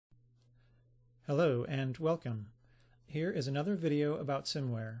Hello and welcome. Here is another video about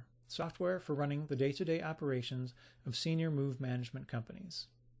SMMware, software for running the day-to-day operations of senior move management companies.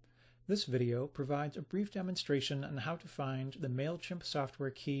 This video provides a brief demonstration on how to find the MailChimp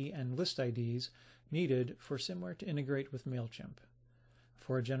software key and list IDs needed for SMMware to integrate with MailChimp.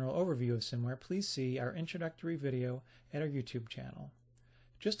 For a general overview of SMMware, please see our introductory video at our YouTube channel.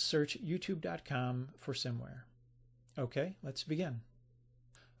 Just search youtube.com for SMMware. Okay, let's begin.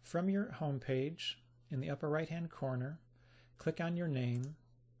 From your home page, in the upper right-hand corner, click on your name,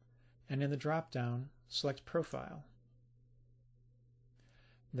 and in the drop-down, select Profile.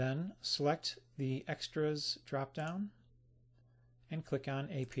 Then select the Extras drop-down and click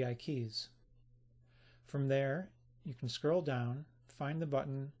on API Keys. From there, you can scroll down, find the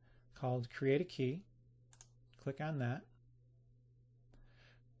button called Create a Key, click on that,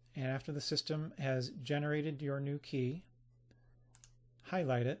 and after the system has generated your new key,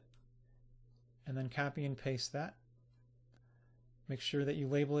 highlight it, and then copy and paste that. Make sure that you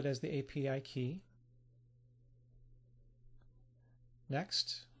label it as the API key.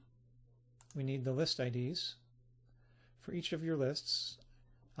 Next, we need the list IDs for each of your lists.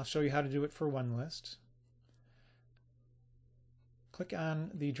 I'll show you how to do it for one list. Click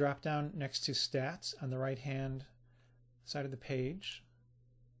on the drop-down next to Stats on the right-hand side of the page,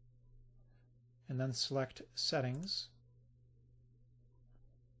 and then select Settings.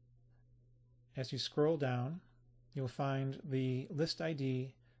 As you scroll down, you'll find the list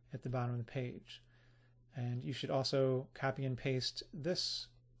ID at the bottom of the page. And you should also copy and paste this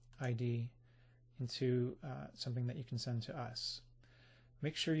ID into something that you can send to us.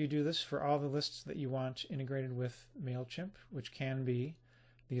 Make sure you do this for all the lists that you want integrated with MailChimp, which can be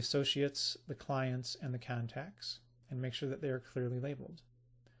the associates, the clients, and the contacts, and make sure that they are clearly labeled.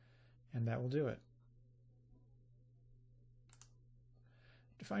 And that will do it.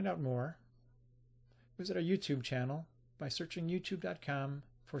 To find out more, visit our YouTube channel by searching youtube.com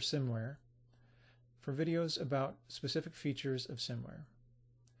for SMMware for videos about specific features of SMMware.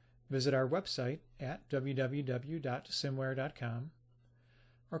 Visit our website at www.smware.com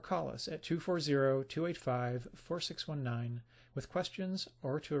or call us at 240-285-4619 with questions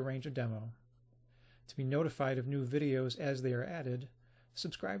or to arrange a demo. To be notified of new videos as they are added,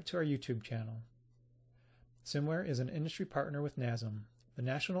 subscribe to our YouTube channel. SMMware is an industry partner with NASM, the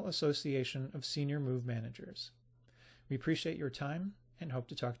National Association of Senior Move Managers. We appreciate your time and hope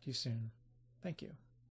to talk to you soon. Thank you.